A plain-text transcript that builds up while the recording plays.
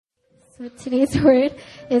So today's word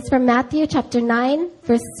is from Matthew chapter 9,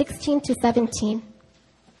 verse 16 to 17.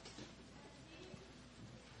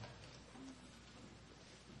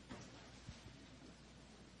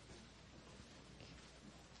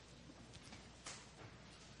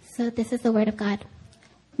 So this is the word of God.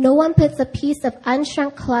 No one puts a piece of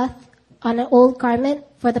unshrunk cloth on an old garment,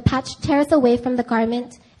 for the patch tears away from the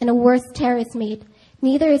garment, and a worse tear is made.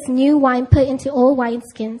 Neither is new wine put into old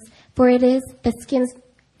wineskins, for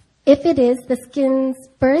if the skins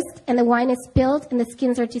burst, and the wine is spilled, and the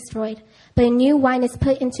skins are destroyed. But a new wine is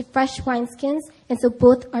put into fresh wineskins, and so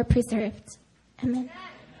both are preserved. Amen.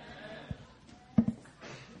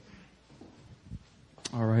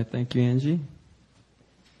 All right, thank you, Angie.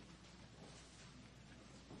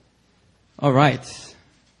 All right.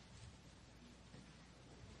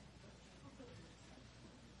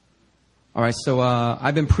 All right, so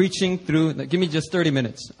I've been preaching through, give me just 30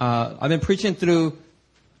 minutes. I've been preaching through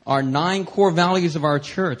our 9 core values of our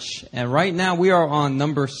church. And right now we are on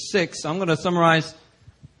number 6. I'm going to summarize.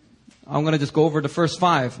 I'm going to just go over the first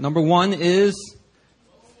 5. Number 1 is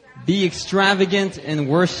be extravagant in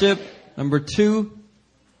worship. Number 2,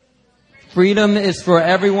 freedom is for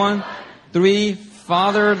everyone. 3,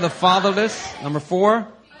 father the fatherless. Number 4,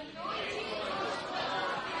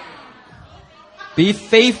 be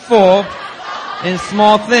faithful in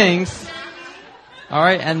small things. All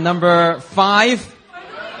right, and number 5,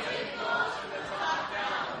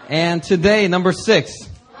 and today, number 6.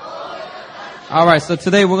 All right, so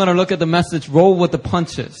today we're going to look at the message, roll with the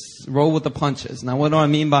punches. Roll with the punches. Now, what do I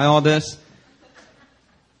mean by all this?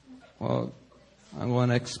 Well, I'm going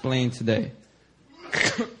to explain today.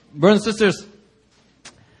 Brothers and sisters,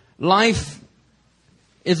 life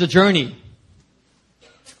is a journey.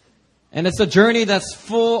 And it's a journey that's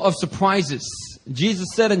full of surprises. Jesus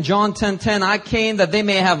said in John 10:10, I came that they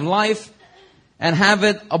may have life and have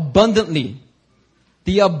it abundantly.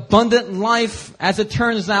 The abundant life, as it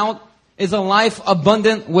turns out, is a life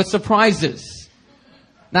abundant with surprises.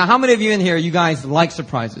 Now, how many of you in here, you guys like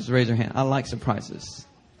surprises? Raise your hand. I like surprises.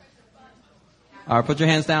 All right, put your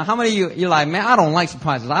hands down. How many of you're like, man, I don't like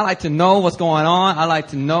surprises. I like to know what's going on. I like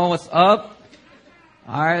to know what's up.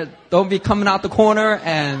 All right, don't be coming out the corner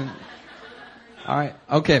and... All right,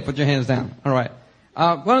 okay, put your hands down. All right.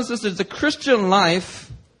 Brothers and sisters, the Christian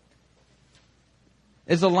life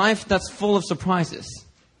is a life that's full of surprises.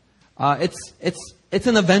 It's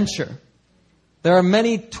an adventure. There are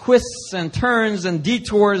many twists and turns and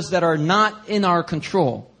detours that are not in our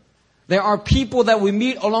control. There are people that we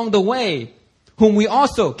meet along the way whom we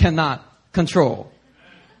also cannot control.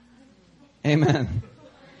 Amen.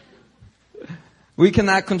 We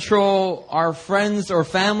cannot control our friends or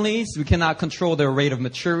families. We cannot control their rate of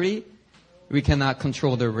maturity. We cannot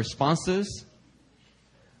control their responses.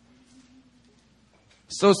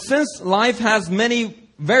 So since life has many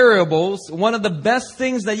variables, one of the best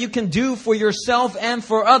things that you can do for yourself and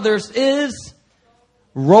for others is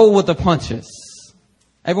roll with the punches.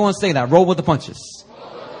 Everyone say that, roll with the punches.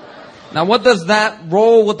 Now, what does that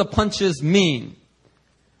roll with the punches mean?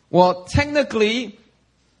 Well, technically,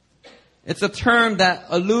 it's a term that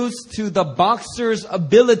alludes to the boxer's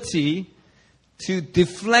ability to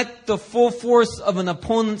deflect the full force of an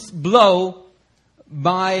opponent's blow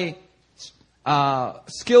by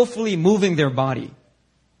skillfully moving their body.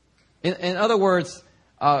 In other words,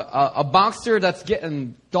 a boxer that's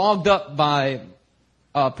getting dogged up by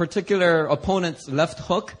a particular opponent's left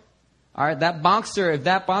hook, all right, if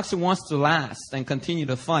that boxer wants to last and continue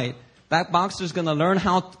to fight, that boxer is going to learn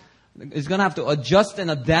is going to have to adjust and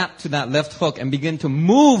adapt to that left hook and begin to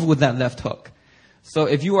move with that left hook. So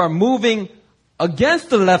if you are moving against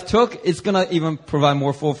the left hook, it's going to even provide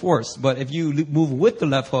more full force. But if you move with the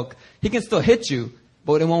left hook, he can still hit you,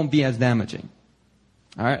 but it won't be as damaging.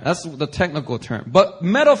 All right, that's the technical term. But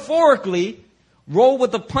metaphorically, roll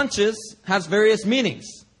with the punches has various meanings.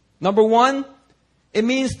 Number 1, it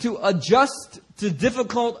means to adjust to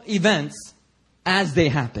difficult events as they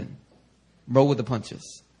happen. Roll with the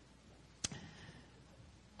punches.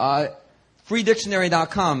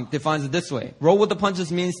 FreeDictionary.com defines it this way. Roll with the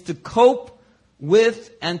punches means to cope with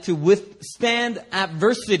and to withstand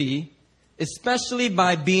adversity, especially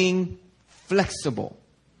by being flexible.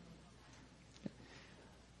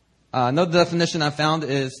 Another definition I found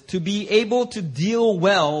is to be able to deal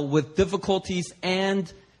well with difficulties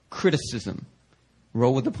and criticism.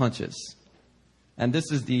 Roll with the punches. And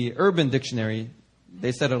this is the Urban Dictionary.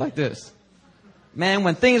 They said it like this. Man,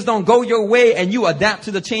 when things don't go your way and you adapt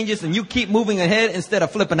to the changes and you keep moving ahead instead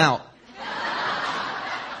of flipping out.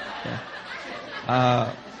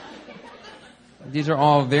 Okay. These are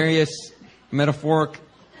all various metaphoric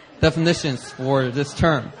definitions for this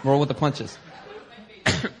term, roll with the punches.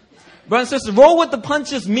 Brothers and sisters, roll with the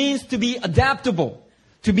punches means to be adaptable,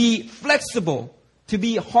 to be flexible, to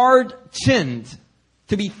be hard-chinned,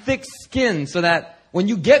 to be thick-skinned, so that when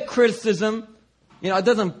you get criticism, it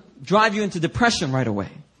doesn't drive you into depression right away.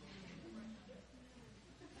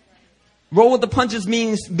 Roll with the punches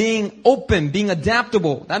means being open, being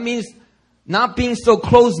adaptable. That means not being so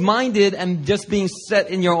closed-minded and just being set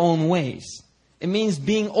in your own ways. It means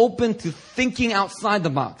being open to thinking outside the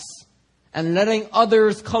box and letting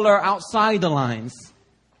others color outside the lines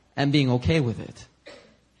and being okay with it.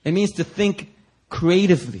 It means to think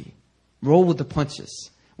creatively. Roll with the punches.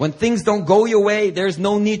 When things don't go your way, there's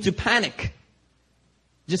no need to panic.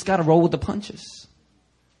 You just got to roll with the punches.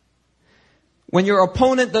 When your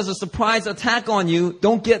opponent does a surprise attack on you,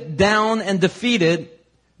 don't get down and defeated.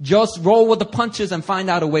 Just roll with the punches and find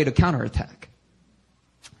out a way to counterattack.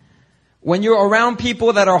 When you're around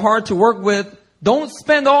people that are hard to work with, don't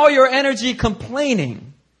spend all your energy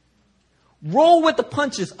complaining. Roll with the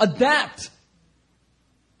punches. Adapt.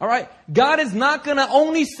 All right? God is not going to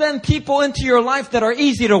only send people into your life that are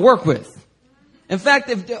easy to work with. In fact,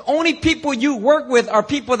 if the only people you work with are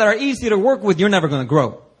people that are easy to work with, you're never going to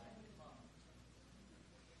grow.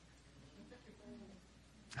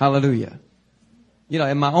 Hallelujah.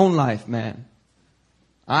 In my own life, man,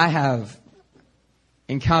 I have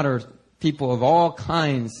encountered people of all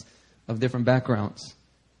kinds of different backgrounds.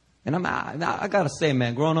 And I got to say,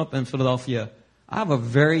 man, growing up in Philadelphia, I have a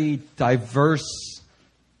very diverse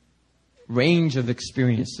range of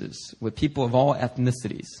experiences with people of all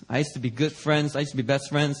ethnicities. I used to be good friends. I used to be best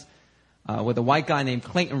friends with a white guy named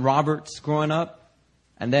Clayton Roberts growing up.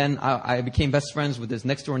 And then I became best friends with his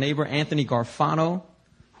next door neighbor, Anthony Garfano,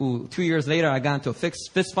 who 2 years later I got into a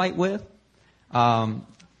fist fight with.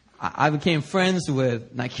 I became friends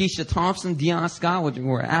with Nikesha Thompson, Dion Scott, which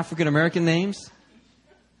were African-American names.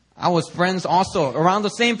 I was friends also around the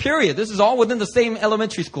same period. This is all within the same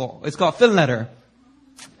elementary school. It's called Finletter.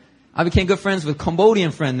 I became good friends with a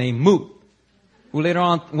Cambodian friend named Moot, who later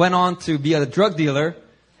on went on to be a drug dealer,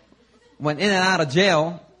 went in and out of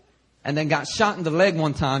jail, and then got shot in the leg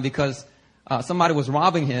one time because somebody was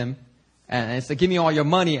robbing him. And he said, give me all your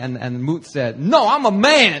money. And Moot said, no, I'm a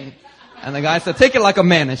man. And the guy said, take it like a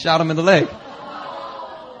man, and shot him in the leg.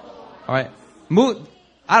 All right. Moot,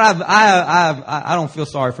 I don't feel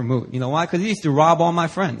sorry for Moot. You know why? Because he used to rob all my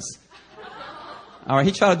friends. All right.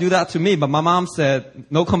 He tried to do that to me, but my mom said,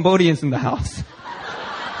 no Cambodians in the house.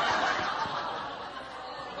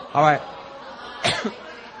 All right.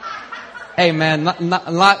 Hey, man, not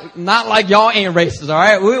like y'all ain't racist, all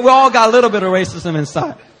right? We all got a little bit of racism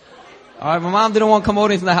inside. All right, my mom didn't want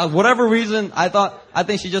Cambodians in the house. Whatever reason, I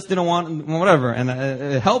think she just didn't want whatever. And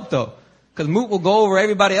it helped, though. Because Moot will go over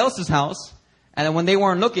everybody else's house, and then when they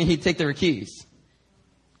weren't looking, he'd take their keys.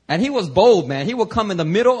 And he was bold, man. He would come in the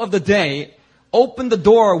middle of the day, open the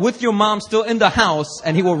door with your mom still in the house,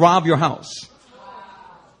 and he will rob your house.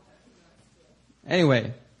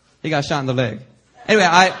 Anyway, he got shot in the leg. Anyway,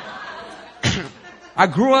 I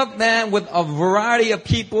grew up, man, with a variety of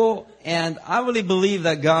people, and I really believe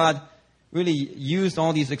that God really used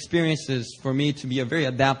all these experiences for me to be a very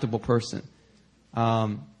adaptable person.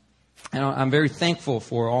 And I'm very thankful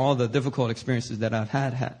for all the difficult experiences that I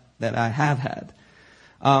have had.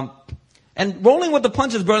 And rolling with the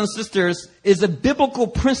punches, brothers and sisters, is a biblical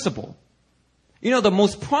principle. The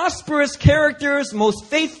most prosperous characters, most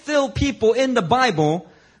faith-filled people in the Bible,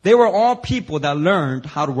 they were all people that learned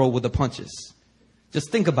how to roll with the punches. Just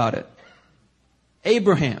think about it.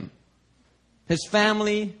 Abraham, his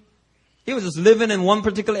family, he was just living in one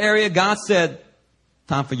particular area. God said,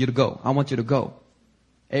 time for you to go. I want you to go.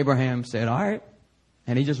 Abraham said, all right.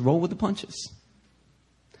 And he just rolled with the punches.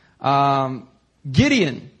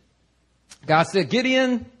 Gideon. God said,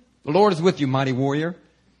 Gideon, the Lord is with you, mighty warrior.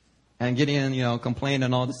 And Gideon, complained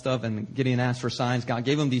and all this stuff. And Gideon asked for signs. God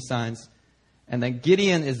gave him these signs. And then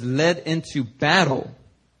Gideon is led into battle,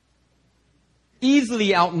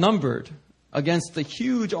 easily outnumbered against the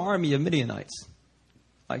huge army of Midianites.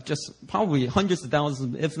 Like just probably hundreds of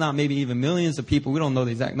thousands, if not maybe even millions of people. We don't know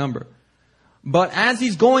the exact number. But as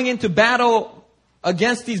he's going into battle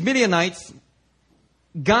against these Midianites,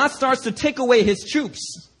 God starts to take away his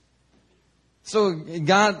troops. So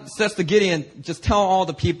God says to Gideon, just tell all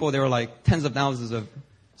the people, there were like tens of thousands of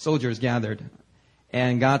soldiers gathered.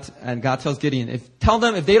 And God tells Gideon, tell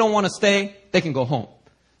them if they don't want to stay, they can go home.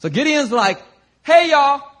 So Gideon's like, hey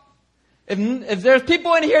y'all, if there's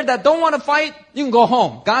people in here that don't want to fight, you can go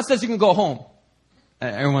home. God says you can go home.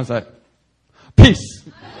 And everyone's like, peace.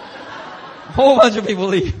 A whole bunch of people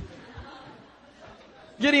leave.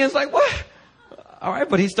 Gideon's like, what? All right,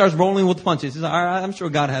 but he starts rolling with punches. He's like, all right, I'm sure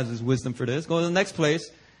God has his wisdom for this. Go to the next place.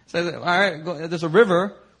 Says, all right, there's a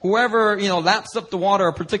river. Whoever, laps up the water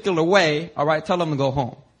a particular way, all right, tell them to go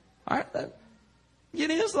home. All right.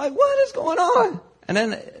 Gideon's like, what is going on? And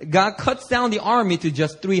then God cuts down the army to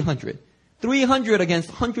just 300. 300 against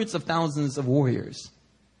hundreds of thousands of warriors.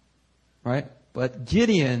 Right? But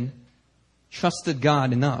Gideon trusted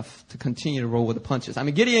God enough to continue to roll with the punches. I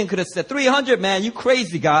mean, Gideon could have said, 300, man, you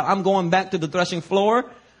crazy, God. I'm going back to the threshing floor.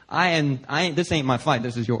 This ain't my fight.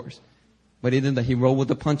 This is yours. But he did that. He rolled with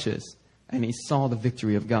the punches and he saw the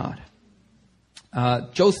victory of God.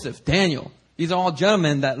 Joseph, Daniel, these are all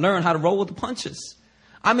gentlemen that learned how to roll with the punches.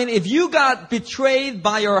 I mean, if you got betrayed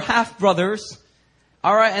by your half-brothers,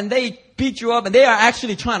 all right, and they beat you up and they are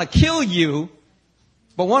actually trying to kill you,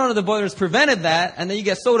 but one of the brothers prevented that, and then you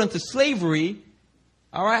get sold into slavery,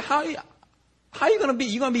 all right, how are you going to be?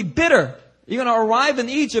 You're going to be bitter. You're going to arrive in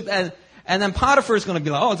Egypt, and then Potiphar is going to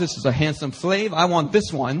be like, oh, this is a handsome slave. I want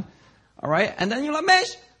this one. All right, and then you're like,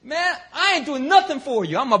 man, I ain't doing nothing for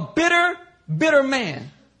you. I'm a bitter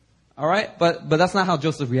man. All right, but that's not how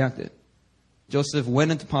Joseph reacted. Joseph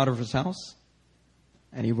went into Potiphar's house,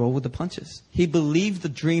 and he rolled with the punches. He believed the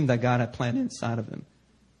dream that God had planned inside of him,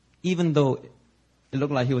 even though it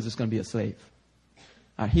looked like he was just going to be a slave.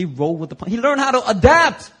 He rolled with the punches. He learned how to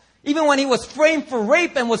adapt. Even when he was framed for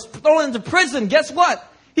rape and was thrown into prison, guess what?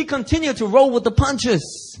 He continued to roll with the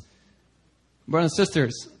punches. Brothers and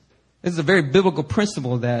sisters, this is a very biblical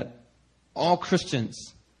principle that all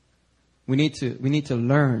Christians, we need to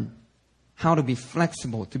learn how to be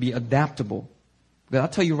flexible, to be adaptable. But I'll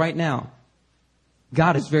tell you right now,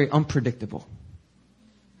 God is very unpredictable.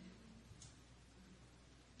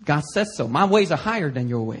 God says so. My ways are higher than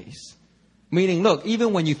your ways. Meaning, look,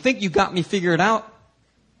 even when you think you got me figured out,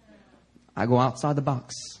 I go outside the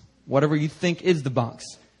box. Whatever you think is the box.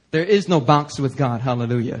 There is no box with God.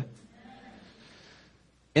 Hallelujah.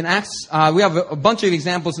 In Acts, we have a bunch of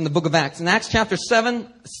examples in the book of Acts. In Acts chapter 7,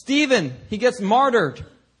 Stephen, he gets martyred.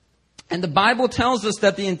 And the Bible tells us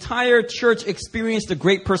that the entire church experienced a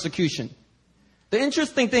great persecution. The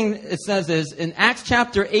interesting thing it says is, in Acts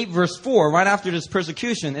chapter 8, verse 4, right after this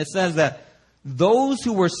persecution, it says that those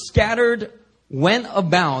who were scattered went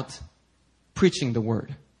about preaching the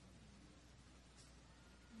word.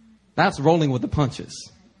 That's rolling with the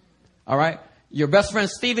punches. All right? Your best friend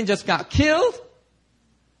Stephen just got killed.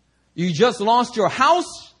 You just lost your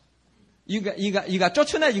house. You got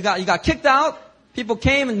쫓아내. You got kicked out. People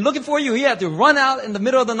came and looking for you. You had to run out in the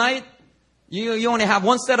middle of the night. You only have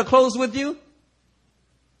one set of clothes with you.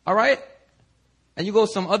 All right? And you go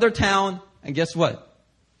to some other town, and guess what?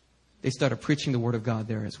 They started preaching the word of God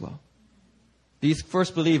there as well. These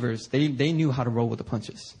first believers, they knew how to roll with the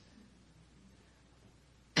punches.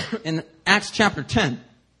 In Acts chapter 10,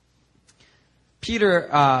 Peter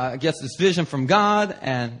gets this vision from God,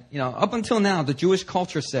 and up until now, the Jewish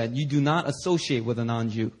culture said you do not associate with a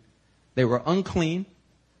non-Jew. They were unclean.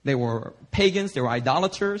 They were pagans. They were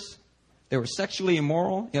idolaters. They were sexually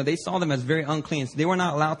immoral. They saw them as very unclean. So they were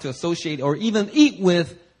not allowed to associate or even eat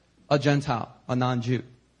with a Gentile, a non-Jew.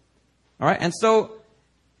 All right. And so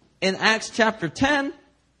in Acts chapter 10,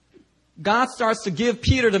 God starts to give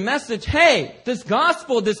Peter the message, hey, this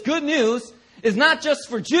gospel, this good news is not just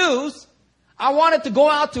for Jews. I want it to go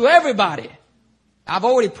out to everybody. I've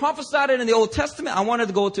already prophesied it in the Old Testament. I want it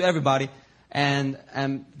to go to everybody. And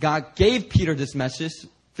God gave Peter this message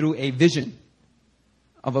through a vision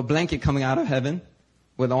of a blanket coming out of heaven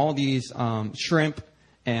with all these shrimp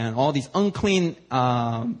and all these unclean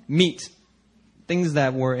meat, things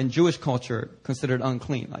that were in Jewish culture considered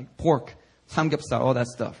unclean, like pork, samgyeopsal, all that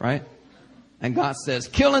stuff, right? And God says,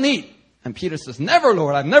 kill and eat. And Peter says, never,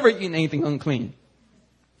 Lord, I've never eaten anything unclean.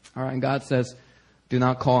 All right, and God says, do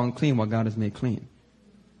not call unclean what God has made clean.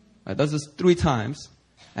 Right, does this 3 times.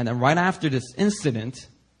 And then right after this incident,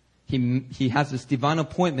 he has this divine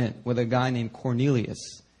appointment with a guy named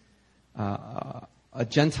Cornelius, a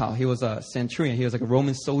Gentile. He was a centurion. He was like a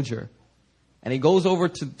Roman soldier. And he goes over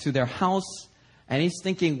to their house, and he's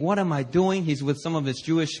thinking, what am I doing? He's with some of his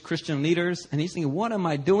Jewish Christian leaders, and he's thinking, what am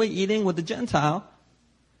I doing eating with the Gentile?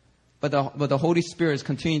 But the Holy Spirit is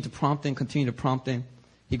continuing to prompt him.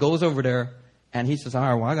 He goes over there, and he says, all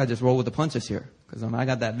right, well, I got to just roll with the punches here. Because I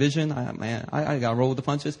got that vision. I got to roll with the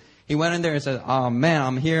punches. He went in there and said, oh, man,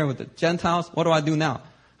 I'm here with the Gentiles. What do I do now?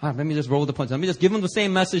 All right, let me just roll with the punches. Let me just give them the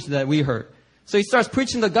same message that we heard. So he starts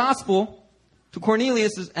preaching the gospel to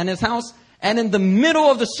Cornelius and his house. And in the middle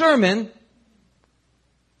of the sermon,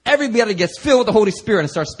 everybody gets filled with the Holy Spirit and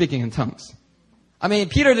starts speaking in tongues. I mean,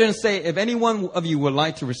 Peter didn't say, if any one of you would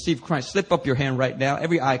like to receive Christ, slip up your hand right now.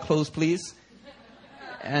 Every eye closed, please.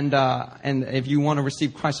 And if you want to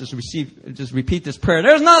receive Christ, just repeat this prayer.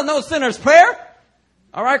 There's no sinner's prayer.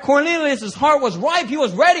 All right. Cornelius' heart was ripe. He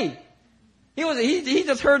was ready. He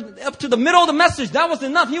just heard up to the middle of the message. That was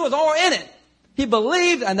enough. He was all in it. He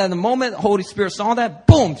believed. And then the moment the Holy Spirit saw that,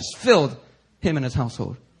 boom, just filled him and his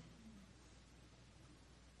household.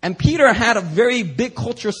 And Peter had a very big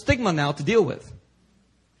cultural stigma now to deal with.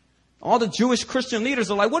 All the Jewish Christian leaders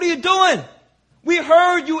are like, what are you doing? We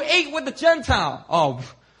heard you ate with the Gentile. Oh,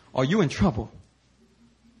 are you in trouble?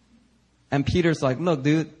 And Peter's like, look,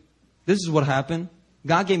 dude, this is what happened.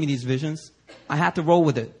 God gave me these visions. I had to roll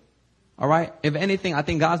with it. All right. If anything, I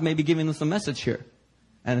think God's maybe giving us a message here.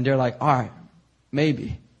 And they're like, all right,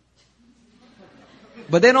 maybe.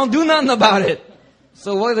 But they don't do nothing about it.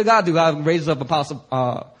 So what did God do? God raises up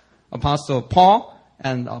Apostle Paul,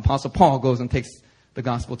 and Apostle Paul goes and takes the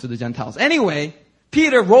gospel to the Gentiles. Anyway,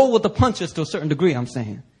 Peter rolled with the punches to a certain degree, I'm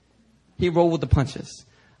saying. He rolled with the punches.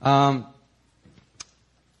 If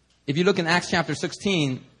you look in Acts chapter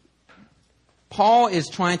 16, Paul is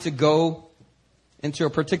trying to go into a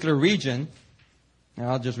particular region. And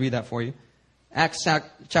I'll just read that for you. Acts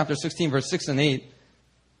chapter 16, verse 6 and 8.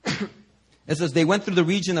 It says, they went through the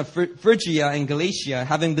region of Phrygia and Galatia,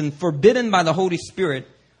 having been forbidden by the Holy Spirit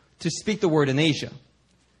to speak the word in Asia.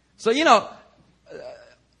 So,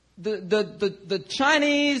 the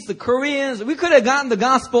Chinese, the Koreans, we could have gotten the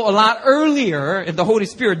gospel a lot earlier if the Holy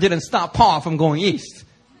Spirit didn't stop Paul from going east.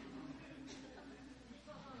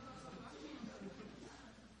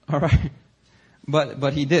 All right.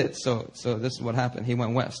 But he did. So this is what happened. He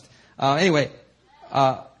went west.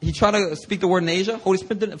 He tried to speak the word in Asia. Holy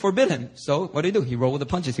Spirit didn't forbid him. So what did he do? He rolled with the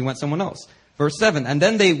punches. He went somewhere else. Verse 7. And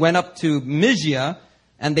then they went up to Mysia,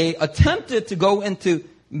 and they attempted to go into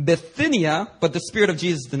Bithynia, but the Spirit of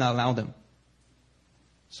Jesus did not allow them.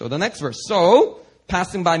 So the next verse. So,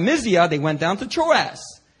 passing by Mysia, they went down to Troas.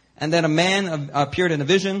 And then a man appeared in a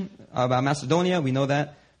vision about Macedonia. We know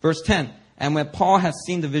that. Verse 10. And when Paul had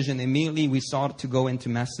seen the vision, immediately we sought to go into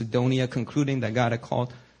Macedonia, concluding that God had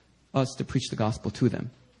called us to preach the gospel to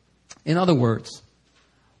them. In other words,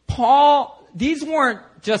 Paul, these weren't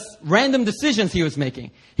just random decisions he was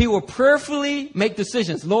making. He would prayerfully make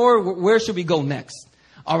decisions. Lord, where should we go next?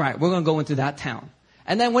 All right, we're going to go into that town.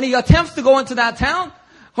 And then when he attempts to go into that town,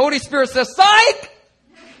 Holy Spirit says, psych!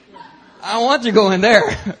 I don't want you going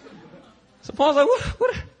there. So Paul's like,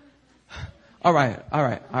 what? All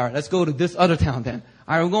right. Let's go to this other town then.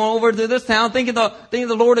 All right, we're going over to this town, thinking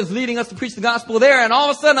the Lord is leading us to preach the gospel there. And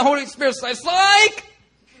all of a sudden, the Holy Spirit says, psych!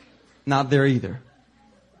 Not there either.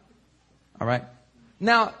 All right.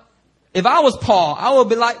 Now, if I was Paul, I would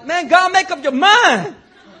be like, man, God, make up your mind.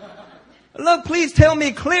 Look, please tell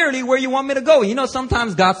me clearly where you want me to go.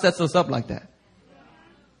 Sometimes God sets us up like that.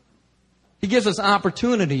 He gives us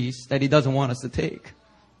opportunities that he doesn't want us to take.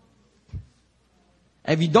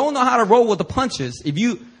 If you don't know how to roll with the punches,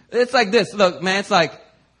 it's like this. Look, man, it's like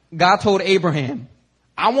God told Abraham,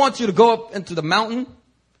 I want you to go up into the mountain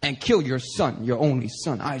and kill your son, your only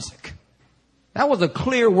son, Isaac. That was a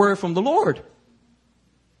clear word from the Lord.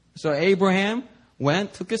 So Abraham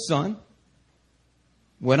took his son,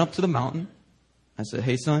 went up to the mountain, and said,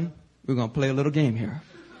 hey, son, we're going to play a little game here.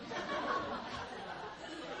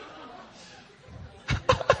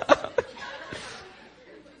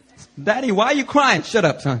 Daddy, why are you crying? Shut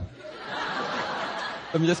up, son.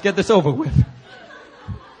 Let me just get this over with.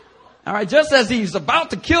 All right, just as he's about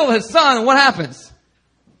to kill his son, what happens?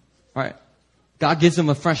 All right, God gives him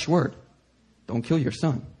a fresh word. Don't kill your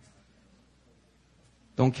son.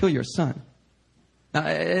 Don't kill your son. Now,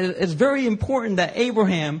 it's very important that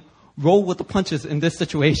Abraham roll with the punches in this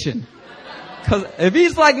situation. Because if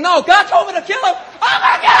he's like, no, God told me to kill him. Oh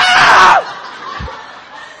my God!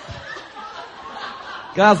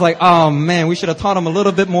 God's like, oh man, we should have taught him a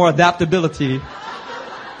little bit more adaptability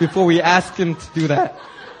before we ask him to do that.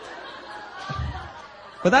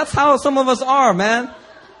 But that's how some of us are, man.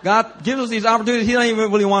 God gives us these opportunities he doesn't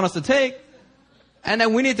even really want us to take. And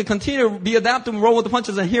then we need to continue to be adaptive and roll with the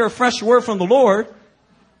punches and hear a fresh word from the Lord.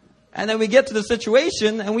 And then we get to the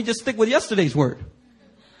situation and we just stick with yesterday's word.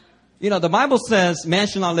 The Bible says, man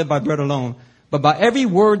shall not live by bread alone, but by every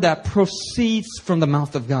word that proceeds from the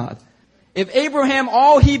mouth of God. If Abraham,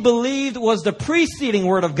 all he believed was the preceding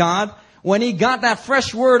word of God, when he got that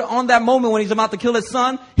fresh word on that moment when he's about to kill his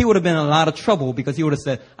son, he would have been in a lot of trouble because he would have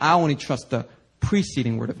said, I only trust the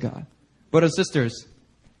preceding word of God. Brothers and sisters,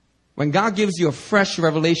 when God gives you a fresh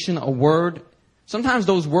revelation, a word, sometimes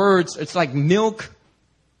those words, it's like milk.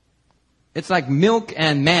 It's like milk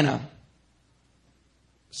and manna.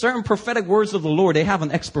 Certain prophetic words of the Lord, they have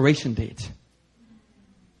an expiration date.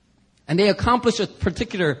 And they accomplish a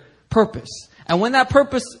particular purpose. And when that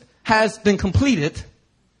purpose has been completed,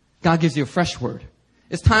 God gives you a fresh word.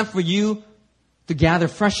 It's time for you to gather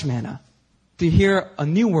fresh manna, to hear a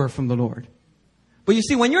new word from the Lord. But you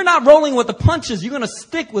see, when you're not rolling with the punches, you're going to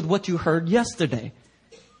stick with what you heard yesterday.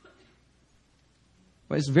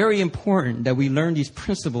 But it's very important that we learn these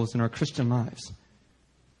principles in our Christian lives,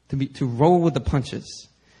 to roll with the punches.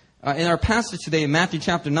 In our passage today, in Matthew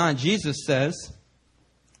chapter 9, Jesus says,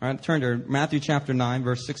 all right, turn to Matthew chapter 9,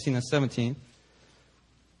 verse 16 and 17.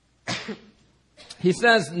 He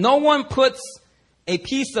says, no one puts a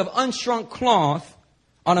piece of unshrunk cloth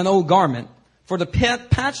on an old garment, for the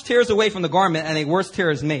patch tears away from the garment and a worse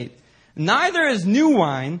tear is made. Neither is new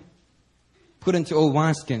wine put into old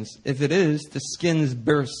wineskins. If it is, the skins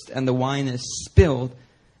burst and the wine is spilled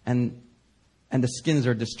and the skins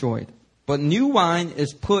are destroyed. But new wine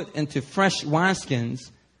is put into fresh wineskins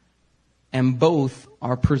and both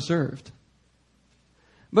are preserved.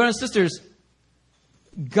 Brothers and sisters,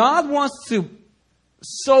 God wants to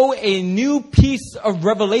sew a new piece of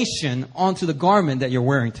revelation onto the garment that you're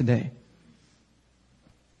wearing today.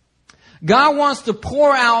 God wants to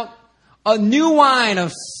pour out a new wine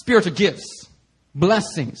of spiritual gifts,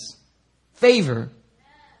 blessings, favor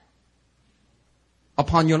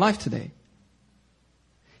upon your life today.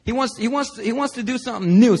 He wants to do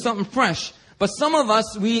something new, something fresh. But some of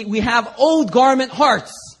us, we have old garment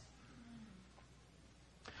hearts.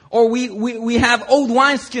 Or we have old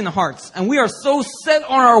wineskin hearts. And we are so set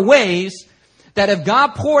on our ways that if God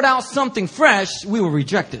poured out something fresh, we will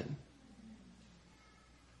reject it.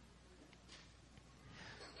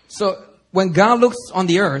 So when God looks on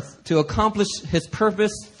the earth to accomplish His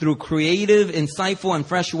purpose through creative, insightful, and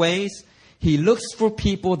fresh ways, He looks for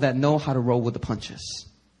people that know how to roll with the punches.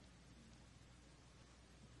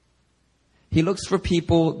 He looks for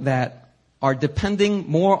people that are depending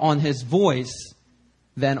more on His voice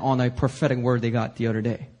than on a prophetic word they got the other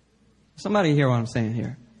day. Somebody hear what I'm saying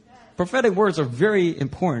here? Prophetic words are very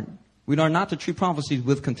important. We are not to treat prophecies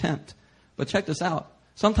with contempt. But check this out.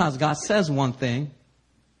 Sometimes God says one thing,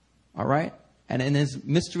 all right? And in His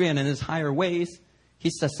mystery and in His higher ways, He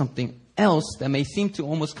says something else that may seem to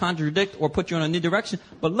almost contradict or put you in a new direction.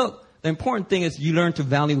 But look, the important thing is you learn to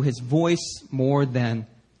value His voice more than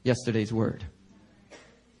yesterday's word.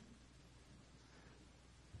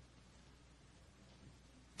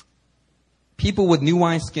 People with new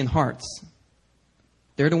wineskin hearts,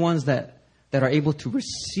 they're the ones that are able to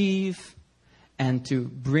receive and to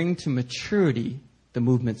bring to maturity the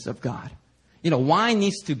movements of God. You know, new wine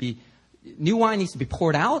needs to be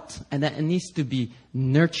poured out, and then it needs to be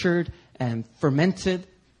nurtured and fermented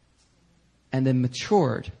and then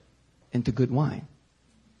matured into good wine.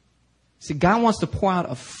 See, God wants to pour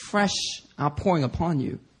out a fresh outpouring upon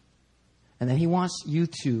you. And then He wants you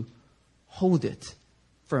to hold it,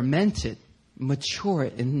 ferment it, mature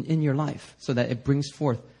it in your life so that it brings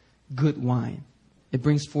forth good wine. It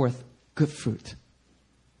brings forth good fruit.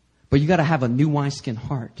 But you got to have a new wineskin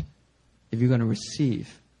heart if you're going to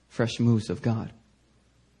receive fresh moves of God.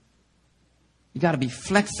 You got to be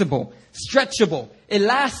flexible, stretchable,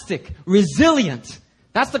 elastic, resilient.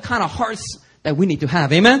 That's the kind of hearts that we need to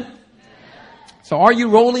have. Amen? So are you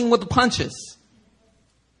rolling with the punches?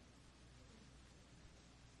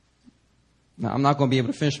 Now, I'm not going to be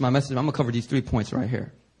able to finish my message. I'm going to cover these 3 points right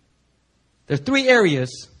here. There's 3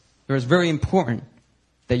 areas where it's very important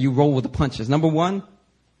that you roll with the punches. Number 1,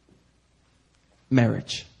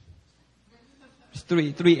 marriage.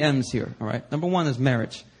 There's three M's here, all right? Number 1 is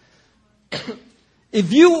marriage.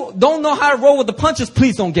 If you don't know how to roll with the punches,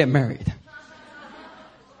 please don't get married.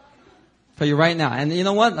 Tell you right now. And you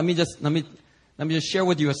know what? Let me just share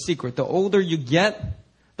with you a secret. The older you get,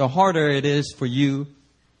 the harder it is for you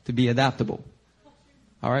to be adaptable.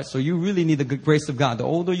 All right? So you really need the good grace of God. The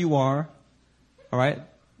older you are, all right,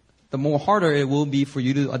 the more harder it will be for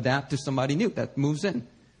you to adapt to somebody new that moves in.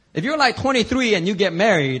 If you're like 23 and you get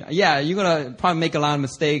married, yeah, you're going to probably make a lot of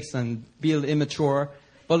mistakes and be a little immature.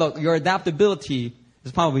 But look, your adaptability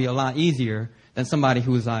is probably a lot easier than somebody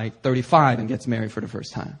who's like 35 and gets married for the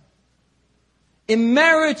first time. In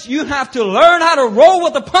marriage, you have to learn how to roll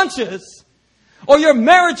with the punches, or your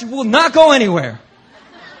marriage will not go anywhere.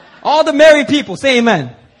 All the married people, say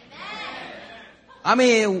amen. Amen. I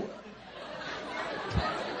mean,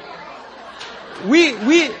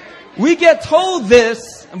 we get told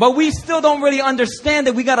this, but we still don't really understand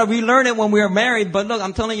it. We got to relearn it when we're married. But look,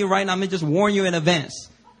 I'm telling you right now, I'm going to just warn you in advance.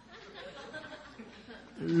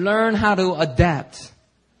 Learn how to adapt.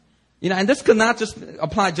 You know, and this could not just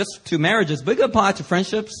apply just to marriages, but it could apply to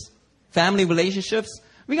friendships, family relationships.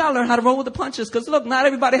 We got to learn how to roll with the punches because, look, not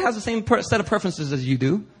everybody has the same set of preferences as you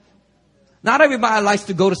do. Not everybody likes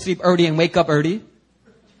to go to sleep early and wake up early.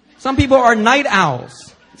 Some people are night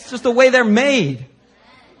owls. It's just the way they're made.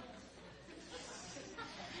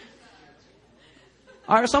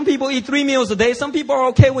 All right, some people eat 3 meals a day. Some people are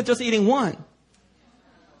okay with just eating 1.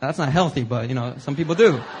 That's not healthy, but, some people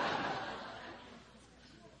do.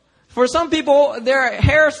 For some people, their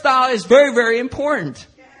hairstyle is very, very important.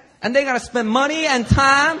 And they got to spend money and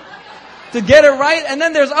time to get it right. And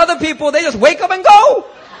then there's other people, they just wake up and go.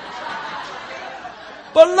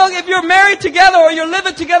 But look, if you're married together or you're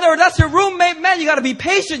living together or that's your roommate, man, you got to be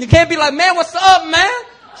patient. You can't be like, man, what's up, man?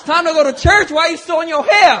 It's time to go to church. Why are you still in your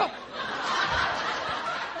hair?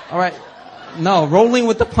 All right. No, rolling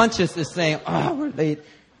with the punches is saying, oh, we're late.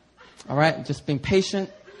 All right. Just being patient.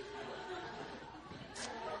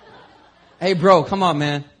 Hey, bro, come on,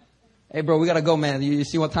 man. Hey, bro, we got to go, man. You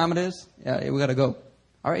see what time it is? Yeah, we got to go.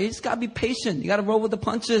 All right. You just got to be patient. You got to roll with the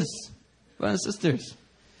punches, brothers and sisters.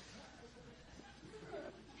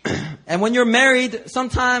 And when you're married,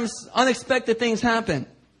 sometimes unexpected things happen.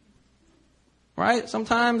 Right?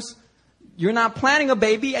 Sometimes you're not planning a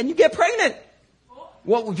baby and you get pregnant.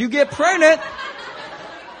 Well, if you get pregnant,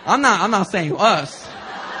 I'm not saying us.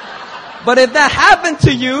 But if that happened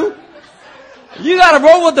to you, you gotta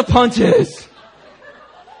roll with the punches.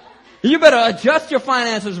 You better adjust your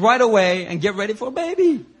finances right away and get ready for a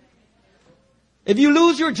baby. If you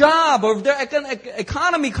lose your job or if the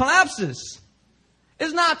economy collapses,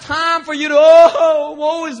 it's not time for you to,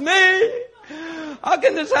 woe is me. How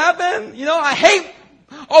can this happen? I hate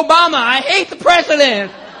Obama. I hate the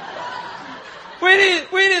president. We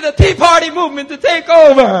need the Tea Party movement to take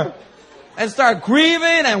over and start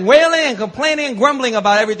grieving and wailing and complaining and grumbling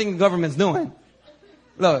about everything the government's doing.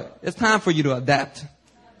 Look, it's time for you to adapt.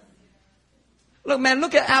 Look, man,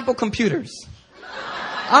 look at Apple computers.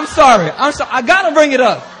 I'm sorry. I gotta bring it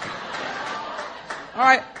up. All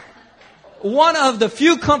right. One of the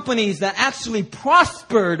few companies that actually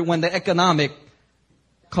prospered when the economic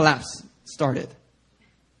collapse started.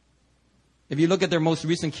 If you look at their most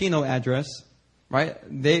recent keynote address, right,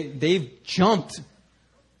 they've jumped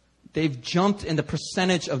in the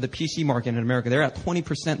percentage of the PC market in America. They're at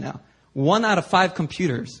 20% now. 1 out of 5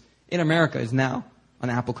 computers in America is now an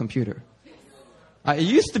Apple computer. It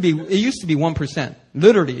used to be 1%.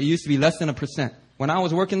 Literally, it used to be less than 1%. When I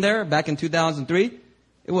was working there back in 2003,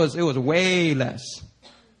 it was way less.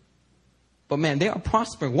 But man, they are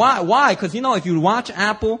prospering. Why? Because if you watch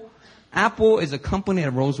Apple is a company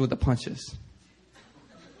that rolls with the punches.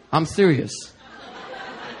 I'm serious.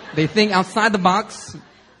 They think outside the box.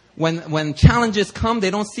 When challenges come,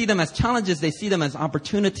 they don't see them as challenges, they see them as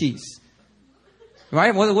opportunities.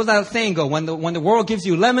 Right? What's that saying go? When the world gives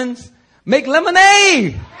you lemons, make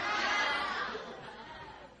lemonade!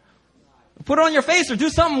 Put it on your face or do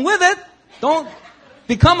something with it. Don't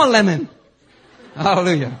become a lemon.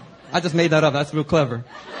 Hallelujah. I just made that up. That's real clever.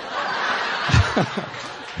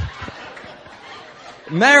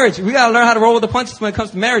 Marriage. We gotta learn how to roll with the punches when it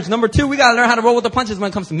comes to marriage. Number 2, we gotta learn how to roll with the punches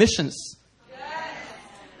when it comes to missions.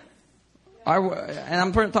 And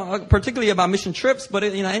I'm particularly about mission trips, but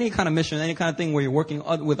any kind of mission, any kind of thing where you're working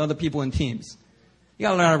with other people in teams. You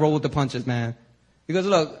gotta learn how to roll with the punches, man. Because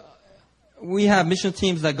look, we have mission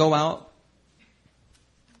teams that go out.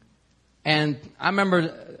 And I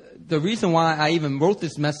remember the reason why I even wrote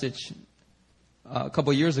this message a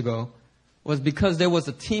couple of years ago was because there was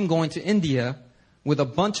a team going to India with a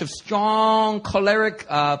bunch of strong choleric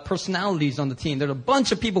personalities on the team. There were a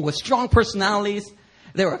bunch of people with strong personalities.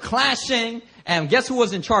 They were clashing. And guess who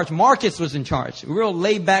was in charge? Marcus was in charge. Real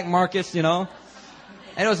laid back Marcus, And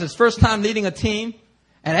it was his first time leading a team.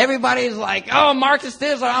 And everybody's like, oh, Marcus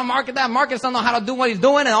this, or oh, Marcus that. Marcus don't know how to do what he's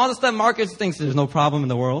doing. And all of a sudden, Marcus thinks there's no problem in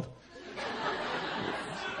the world.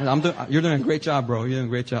 And you're doing a great job, bro. You're doing a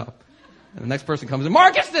great job. And the next person comes in,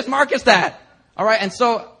 Marcus this, Marcus that. All right. And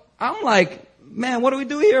so I'm like, man, what do we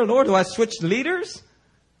do here, Lord? Do I switch leaders?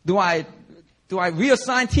 Do I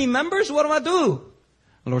reassign team members? What do I do?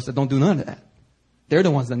 The Lord said, don't do none of that. They're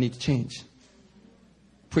the ones that need to change.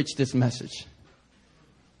 Preach this message.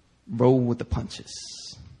 Roll with the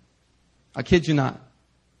punches. I kid you not.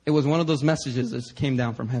 It was one of those messages that came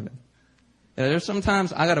down from heaven. There's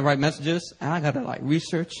sometimes I got to write messages and I got to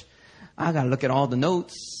research. I got to look at all the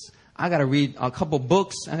notes. I got to read a couple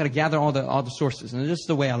books. I got to gather all the sources. And it's just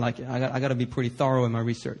the way I like it. I got to be pretty thorough in my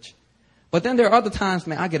research. But then there are other times,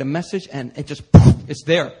 man, I get a message and it just, it's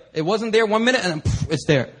there. It wasn't there 1 minute and then it's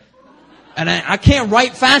there. And I can't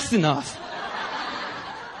write fast enough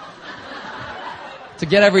to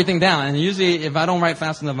get everything down. And usually if I don't write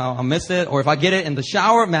fast enough, I'll miss it. Or if I get it in the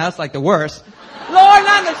shower, man, that's like the worst. Lord,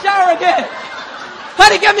 not in the shower again.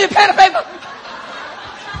 Honey, give me a pen and paper.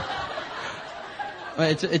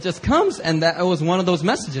 It just comes, and it was one of those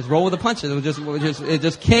messages. Roll with the punches. It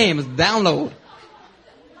just came. It was download,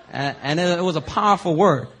 and it was a powerful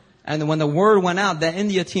word. And when the word went out, that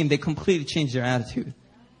India team, they completely changed their attitude.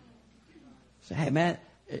 So, hey man,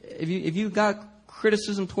 if you got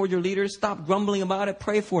criticism toward your leaders, stop grumbling about it.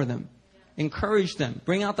 Pray for them, encourage them,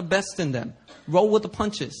 bring out the best in them. Roll with the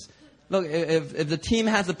punches. Look, if the team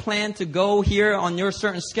has a plan to go here on your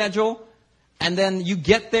certain schedule, and then you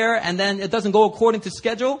get there and then it doesn't go according to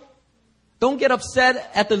schedule, don't get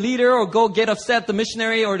upset at the leader or go get upset at the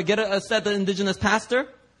missionary or to get upset at the indigenous pastor.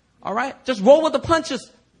 All right? Just roll with the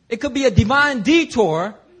punches. It could be a divine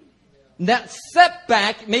detour. That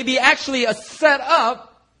setback may be actually a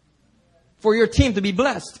setup for your team to be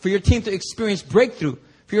blessed, for your team to experience breakthrough,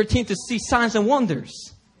 for your team to see signs and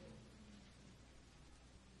wonders.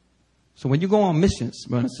 So when you go on missions,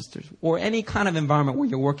 brothers and sisters, or any kind of environment where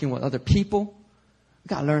you're working with other people, you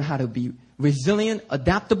got to learn how to be resilient,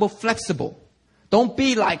 adaptable, flexible. Don't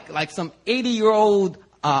be like some 80-year-old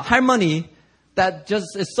harmony that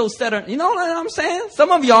just is so set on. You know what I'm saying?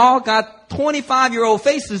 Some of y'all got 25-year-old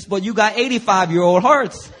faces, but you got 85-year-old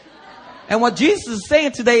hearts. And what Jesus is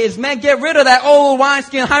saying today is, man, get rid of that old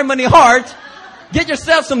wineskin harmony heart. Get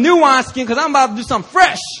yourself some new wineskin, because I'm about to do something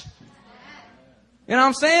fresh. You know what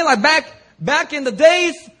I'm saying? Like back in the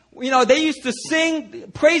days, you know, they used to sing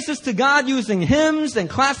praises to God using hymns and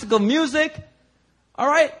classical music. All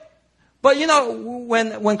right? But you know,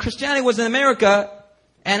 when Christianity was in America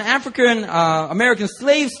and African American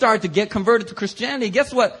slaves started to get converted to Christianity,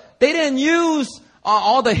 guess what? They didn't use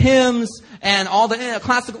all the hymns and all the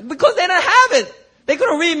classical, because they didn't have it. They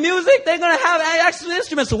couldn't read music. They couldn't have actual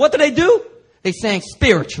instruments. So what do? They sang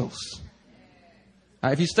spirituals.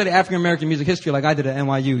 If you study African American music history like I did at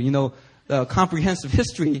NYU, you know, the comprehensive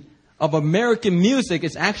history of American music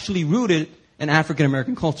is actually rooted in African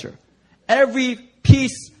American culture. Every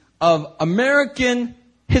piece of American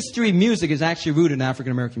history music is actually rooted in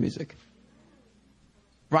African American music.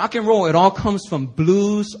 Rock and roll, it all comes from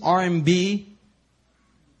blues, R&B.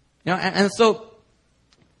 You know, and so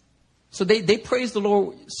they praise the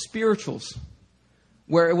Lord spirituals,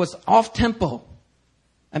 where it was off tempo.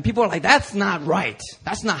 And people are like, that's not right.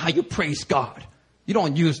 That's not how you praise God. You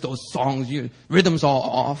don't use those songs. Rhythms all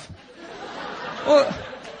off.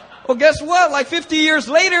 Well, guess what? Like 50 years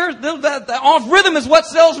later, the off rhythm is what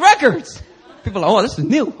sells records. People are like, oh, this is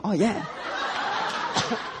new. Oh, yeah.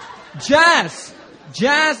 Jazz.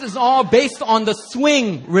 Jazz is all based on the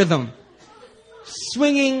swing rhythm.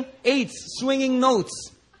 Swinging eights, swinging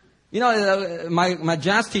notes. You know, my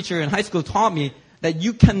jazz teacher in high school taught me that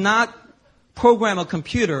you cannot program a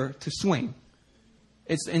computer to swing.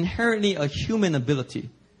 It's inherently a human ability.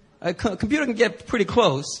 A computer can get pretty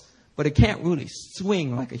close, but it can't really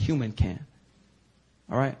swing like a human can.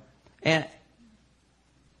 All right? And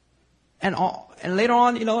later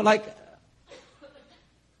on, you know, like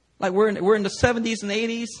we're in the 70s and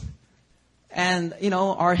 80s, and you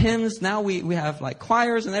know, our hymns now we have like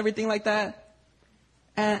choirs and everything like that.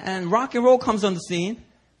 And rock and roll comes on the scene.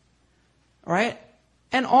 All right?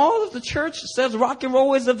 And all of the church says rock and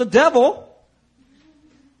roll is of the devil.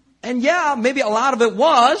 And yeah, maybe a lot of it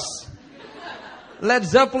was. Led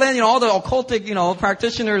Zeppelin, you know, all the occultic, you know,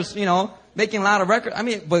 practitioners, you know, making a lot of records. I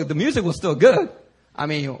mean, but the music was still good. I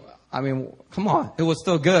mean, come on. It was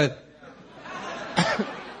still good.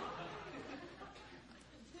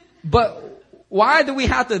 But why do we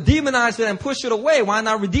have to demonize it and push it away? Why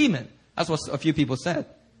not redeem it? That's what a few people said.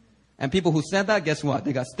 And people who said that, guess what?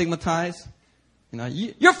 They got stigmatized. You know,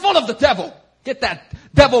 you're full of the devil. Get that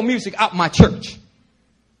devil music out my church.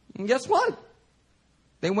 And guess what?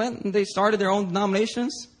 They went and they started their own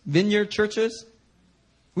denominations, vineyard churches.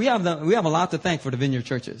 We have a lot to thank for the vineyard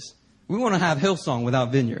churches. We want to have Hillsong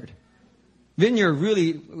without vineyard. Vineyard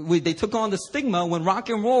really, they took on the stigma when rock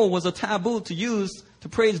and roll was a taboo to use to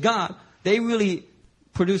praise God. They really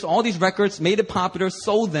produced all these records, made it popular,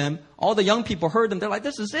 sold them. All the young people heard them. They're like,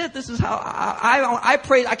 this is it. This is how I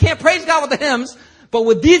praise. I can't praise God with the hymns, but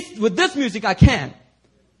with this music, I can.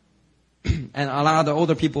 And a lot of the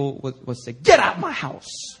older people would say, get out of my house,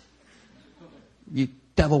 you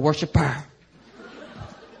devil worshiper.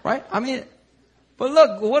 Right? I mean, but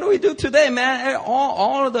look, what do we do today, man?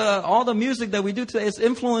 All the music that we do today is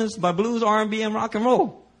influenced by blues, R&B, and rock and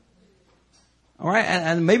roll. All right?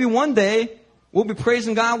 And maybe one day we'll be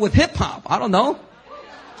praising God with hip hop. I don't know.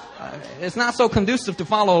 It's not so conducive to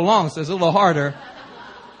follow along, so it's a little harder.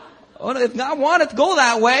 If God wanted to go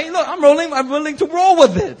that way, look, I'm willing to roll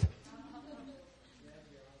with it.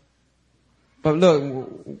 But look,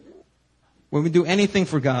 when we do anything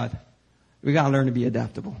for God, we got to learn to be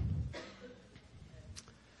adaptable.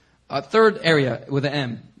 third area with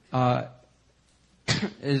an M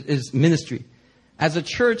is ministry. As a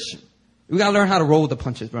church, we got to learn how to roll with the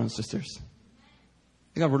punches, brothers and sisters.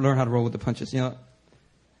 We got to learn how to roll with the punches. You know,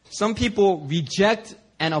 some people reject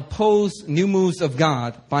and oppose new moves of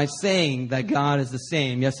God by saying that God is the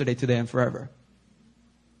same yesterday, today, and forever.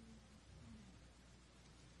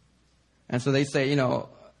 And so they say, you know,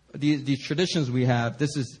 these traditions we have,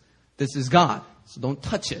 this is God. So don't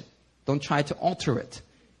touch it. Don't try to alter it.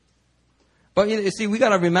 But you see, we got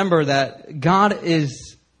to remember that God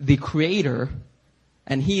is the creator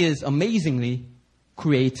and he is amazingly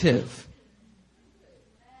creative.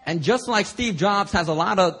 And just like Steve Jobs has a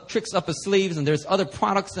lot of tricks up his sleeves and there's other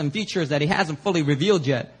products and features that he hasn't fully revealed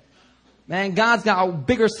yet, man, God's got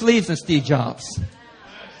bigger sleeves than Steve Jobs.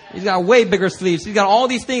 He's got way bigger sleeves. He's got all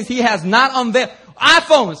these things he has not unveiled.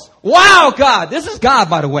 iPhones. Wow, God. This is God,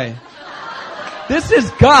 by the way. This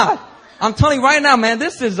is God. I'm telling you right now, man,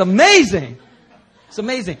 this is amazing. It's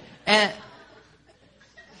amazing. And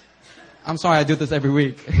I'm sorry I do this every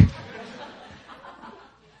week.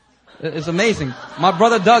 It's amazing. My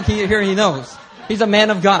brother Doug, he knows. He's a man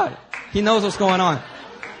of God. He knows what's going on.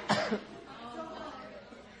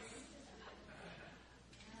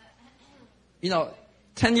 You know,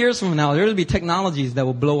 10 years from now, there will be technologies that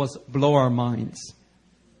will blow our minds.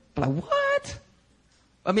 But like, what?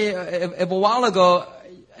 I mean, if a while ago,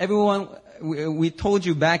 we told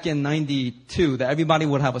you back in 92 that everybody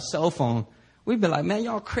would have a cell phone, we'd be like, man,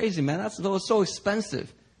 y'all crazy, man. That was so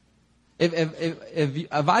expensive. If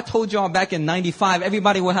I told y'all back in 95,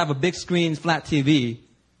 everybody would have a big screen, flat TV.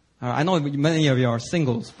 I know many of you are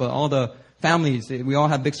singles, but all the families, we all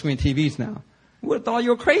have big screen TVs now. We would have thought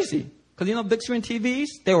you were crazy. Because you know, big screen TVs,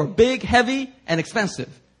 they were big, heavy, and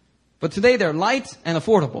expensive. But today they're light and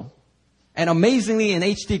affordable. And amazingly in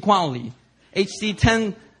HD quality. HD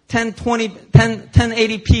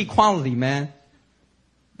 1080p quality, man.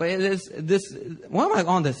 But it is this, why am I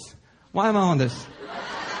on this? Why am I on this?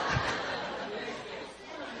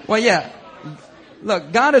 Well, yeah.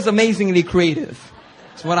 Look, God is amazingly creative.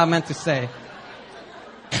 That's what I meant to say.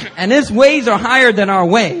 And his ways are higher than our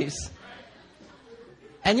ways.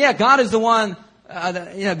 And yeah, God is the one,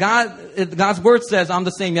 God's word says, I'm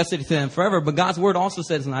the same yesterday, today, and forever. But God's word also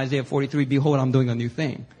says in Isaiah 43, behold, I'm doing a new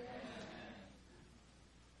thing.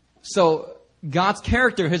 So God's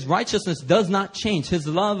character, his righteousness does not change. His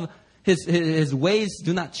love, his ways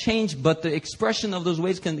do not change, but the expression of those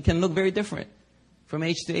ways can look very different from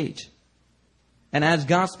age to age. And as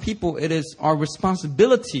God's people, it is our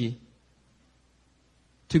responsibility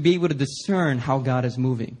to be able to discern how God is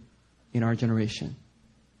moving in our generation.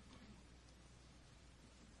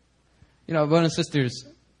 You know, brothers and sisters,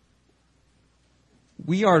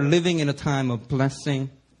 we are living in a time of blessing.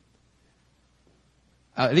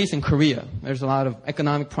 At least in Korea, there's a lot of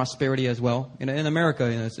economic prosperity as well. In America,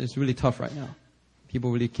 it's really tough right now.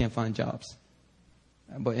 People really can't find jobs.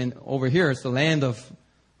 But over here, it's the land of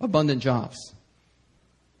abundant jobs.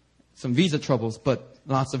 Some visa troubles, but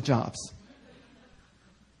lots of jobs.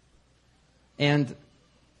 And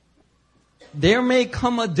there may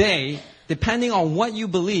come a day, depending on what you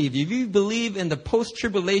believe. If you believe in the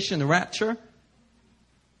post-tribulation rapture,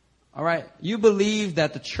 all right, you believe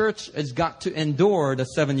that the church has got to endure the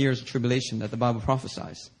 7 years of tribulation that the Bible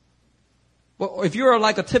prophesies. Well, if you're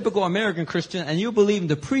like a typical American Christian and you believe in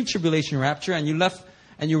the pre-tribulation rapture and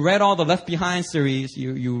you read all the Left Behind series,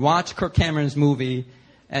 you watched Kirk Cameron's movie,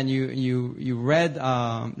 and you read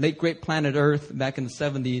Late Great Planet Earth back in the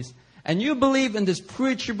 70s, and you believe in this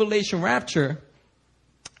pre-tribulation rapture,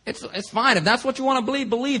 it's fine. If that's what you want to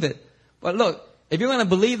believe it. But look, if you're going to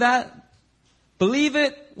believe that, believe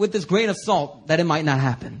it with this grain of salt that it might not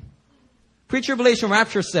happen. Pre-tribulation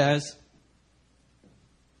rapture says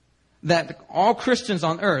that all Christians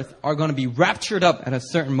on earth are going to be raptured up at a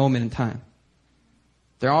certain moment in time.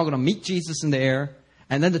 They're all going to meet Jesus in the air,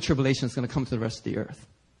 and then the tribulation is going to come to the rest of the earth.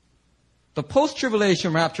 The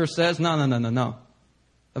post-tribulation rapture says, no.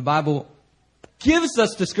 The Bible gives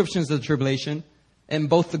us descriptions of the tribulation in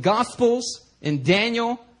both the Gospels, in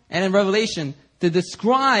Daniel, and in Revelation to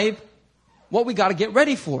describe what we got to get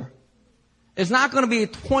ready for. It's not going to be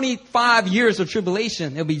 25 years of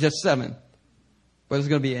tribulation. It'll be just 7. But it's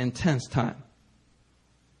going to be an intense time.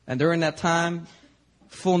 And during that time,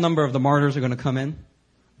 full number of the martyrs are going to come in.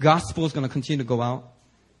 Gospel is going to continue to go out.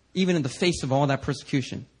 Even in the face of all that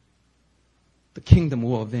persecution, the kingdom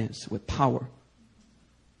will advance with power,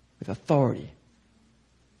 with authority.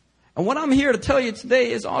 And what I'm here to tell you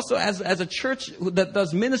today is also as a church that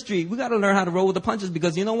does ministry, we got to learn how to roll with the punches,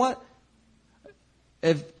 because you know what?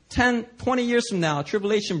 If 10, 20 years from now,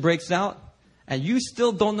 tribulation breaks out and you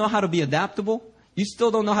still don't know how to be adaptable, You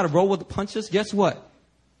still don't know how to roll with the punches? Guess what?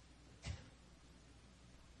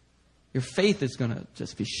 Your faith is going to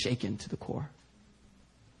just be shaken to the core.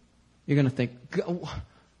 You're going to think,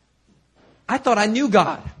 I thought I knew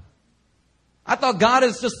God. I thought God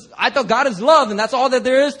is love, and that's all that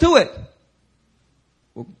there is to it.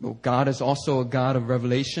 Well, God is also a God of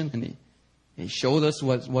revelation, and He showed us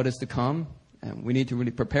what is to come, and we need to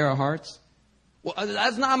really prepare our hearts. Well,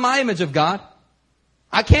 that's not my image of God.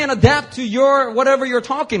 I can't adapt to whatever you're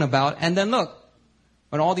talking about. And then look,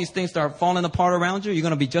 when all these things start falling apart around you, you're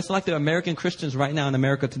going to be just like the American Christians right now in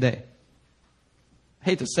America today. I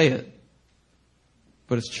hate to say it,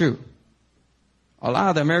 but it's true. A lot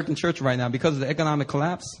of the American church right now, because of the economic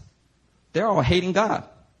collapse, they're all hating God.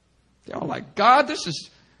 They're all like, God, this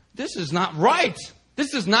is not right.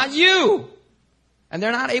 This is not you. And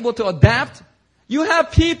they're not able to adapt. You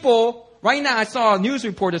have people, right now I saw a news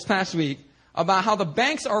report this past week about how the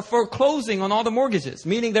banks are foreclosing on all the mortgages.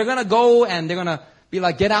 Meaning they're going to go and they're going to be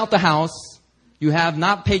like, get out the house. You have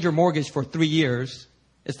not paid your mortgage for 3 years.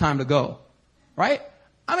 It's time to go. Right?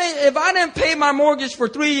 I mean, if I didn't pay my mortgage for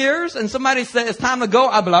 3 years and somebody said it's time to go,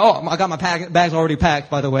 I'd be like, oh, I got my bags already packed,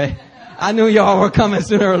 by the way. I knew y'all were coming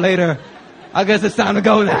sooner or later. I guess it's time to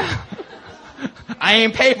go now. I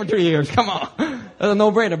ain't paid for 3 years. Come on. That's a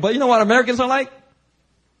no-brainer. But you know what Americans are like?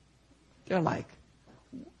 They're like,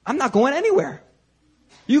 I'm not going anywhere.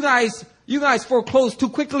 You guys foreclosed too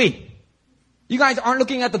quickly. You guys aren't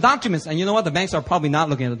looking at the documents. And you know what? The banks are probably not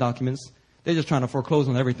looking at the documents. They're just trying to foreclose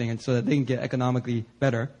on everything and so that they can get economically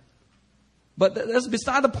better. But that's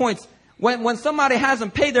beside the point. When somebody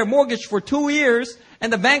hasn't paid their mortgage for 2 years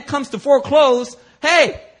and the bank comes to foreclose,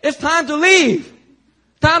 hey, it's time to leave.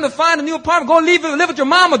 Time to find a new apartment. Go live with your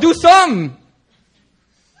mama. Do something.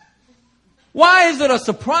 Why is it a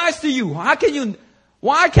surprise to you?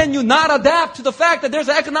 Why can you not adapt to the fact that there's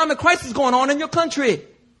an economic crisis going on in your country?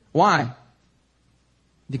 Why?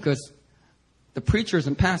 Because the preachers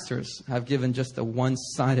and pastors have given just a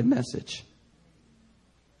one-sided message.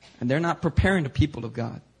 And they're not preparing the people of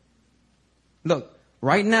God. Look,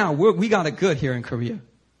 right now, we got it good here in Korea.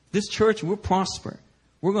 This church, we're prosper.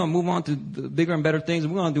 We're going to move on to the bigger and better things.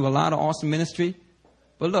 We're going to do a lot of awesome ministry.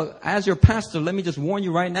 But look, as your pastor, let me just warn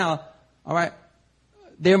you right now, all right,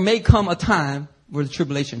 there may come a time where the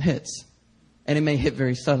tribulation hits. And it may hit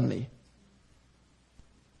very suddenly.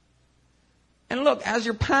 And look, as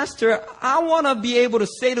your pastor, I want to be able to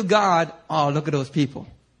say to God, oh, look at those people.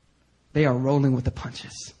 They are rolling with the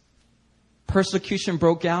punches. Persecution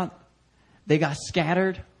broke out. They got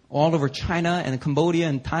scattered all over China and Cambodia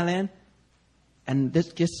and Thailand. And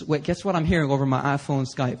guess what I'm hearing over my iPhone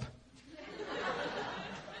Skype?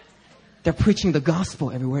 They're preaching the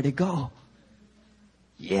gospel everywhere they go.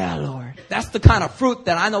 Yeah, Lord. That's the kind of fruit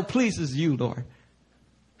that I know pleases you, Lord.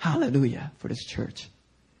 Hallelujah for this church.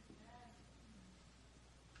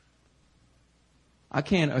 I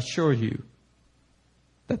can't assure you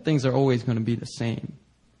that things are always going to be the same.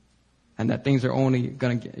 And that things are only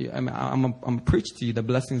going to get, I'm going to preach to you the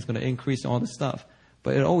blessing is going to increase all this stuff.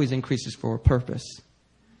 But it always increases for a purpose.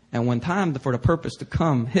 And when time for the purpose to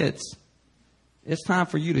come hits, it's time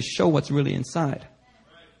for you to show what's really inside.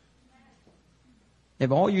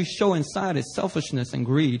 If all you show inside is selfishness and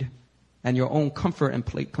greed and your own comfort and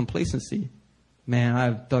complacency, man,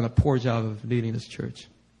 I've done a poor job of leading this church.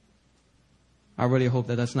 I really hope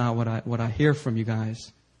that that's not what I hear from you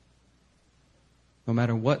guys. No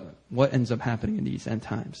matter what ends up happening in these end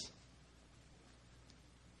times.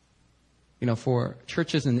 You know, for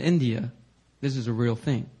churches in India, this is a real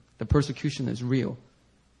thing. The persecution is real.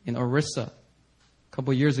 In Orissa, a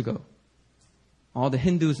couple of years ago, all the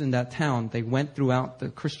Hindus in that town, they went throughout the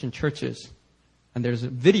Christian churches. And there's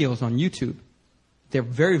videos on YouTube. They're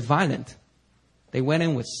very violent. They went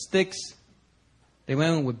in with sticks. They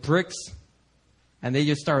went in with bricks. And they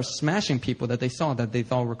just started smashing people that they saw that they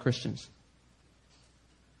thought were Christians.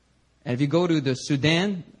 And if you go to the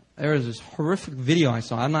Sudan, there was this horrific video I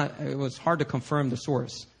saw. It was hard to confirm the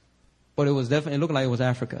source. But it looked like it was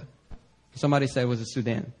Africa. Somebody said it was the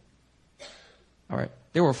Sudan. All right.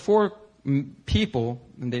 There were 4 people,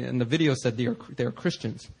 and the video said they were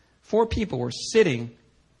Christians. 4 people were sitting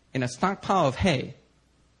in a stockpile of hay,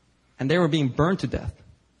 and they were being burned to death.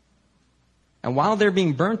 And while they're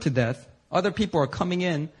being burned to death, other people are coming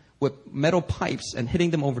in with metal pipes and hitting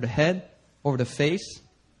them over the head, over the face.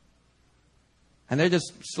 And they're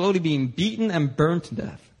just slowly being beaten and burned to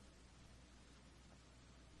death.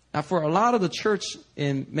 Now, for a lot of the church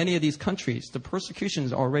in many of these countries, the persecution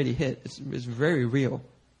is already hit. It's very real.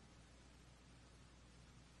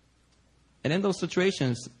 And in those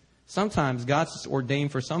situations, sometimes God's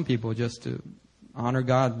ordained for some people just to honor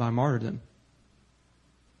God by martyrdom.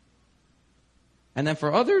 And then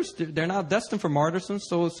for others, they're not destined for martyrdom,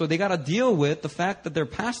 so they got to deal with the fact that their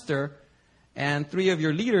pastor and 3 of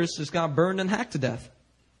your leaders just got burned and hacked to death.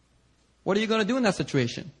 What are you going to do in that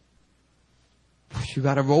situation? You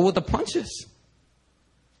got to roll with the punches.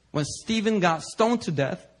 When Stephen got stoned to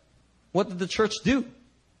death, what did the church do?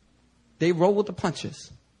 They rolled with the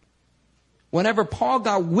punches. Whenever Paul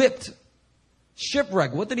got whipped,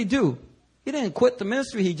 shipwrecked, what did he do? He didn't quit the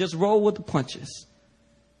ministry. He just rolled with the punches.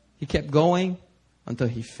 He kept going until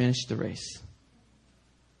he finished the race.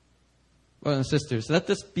 Brothers and sisters, let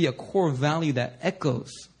this be a core value that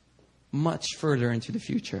echoes much further into the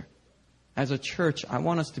future. As a church, I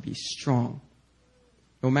want us to be strong,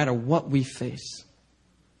 no matter what we face.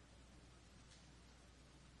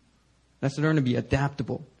 Let's learn to be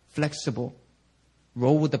adaptable, flexible,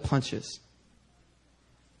 roll with the punches.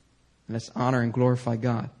 And let's honor and glorify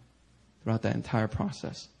God throughout that entire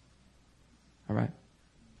process. All right?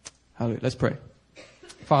 Hallelujah. Let's pray.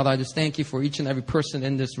 Father, I just thank you for each and every person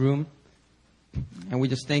in this room. And we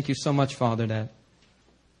just thank you so much, Father, that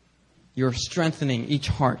you're strengthening each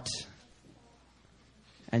heart.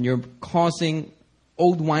 And you're causing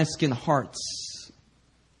old wineskin hearts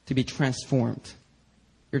to be transformed.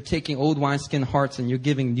 You're taking old wineskin hearts and you're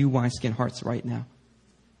giving new wineskin hearts right now.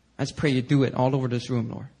 I just pray you do it all over this room,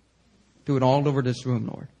 Lord. Do it all over this room,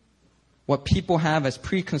 Lord. What people have as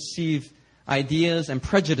preconceived ideas and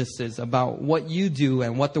prejudices about what you do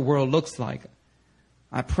and what the world looks like,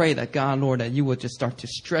 I pray that God, Lord, that you would just start to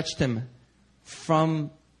stretch them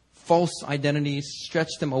from false identities,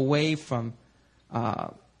 stretch them away from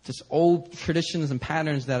just old traditions and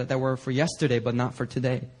patterns that were for yesterday but not for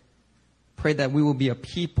today. Pray that we will be a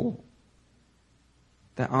people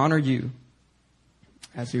that honor you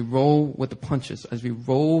as we roll with the punches, as we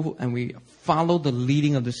roll and we follow the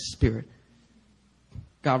leading of the Spirit.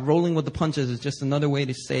 God, rolling with the punches is just another way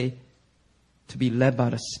to say to be led by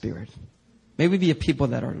the Spirit. May we be a people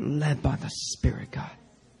that are led by the Spirit, God.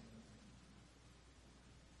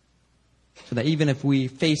 So that even if we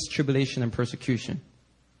face tribulation and persecution,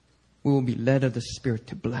 we will be led of the Spirit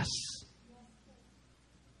to bless,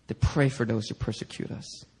 to pray for those who persecute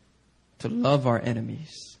us, to love our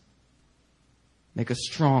enemies. Make us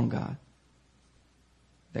strong, God,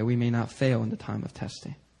 that we may not fail in the time of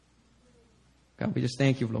testing. God, we just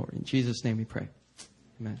thank you, Lord. In Jesus' name we pray.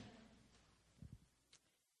 Amen.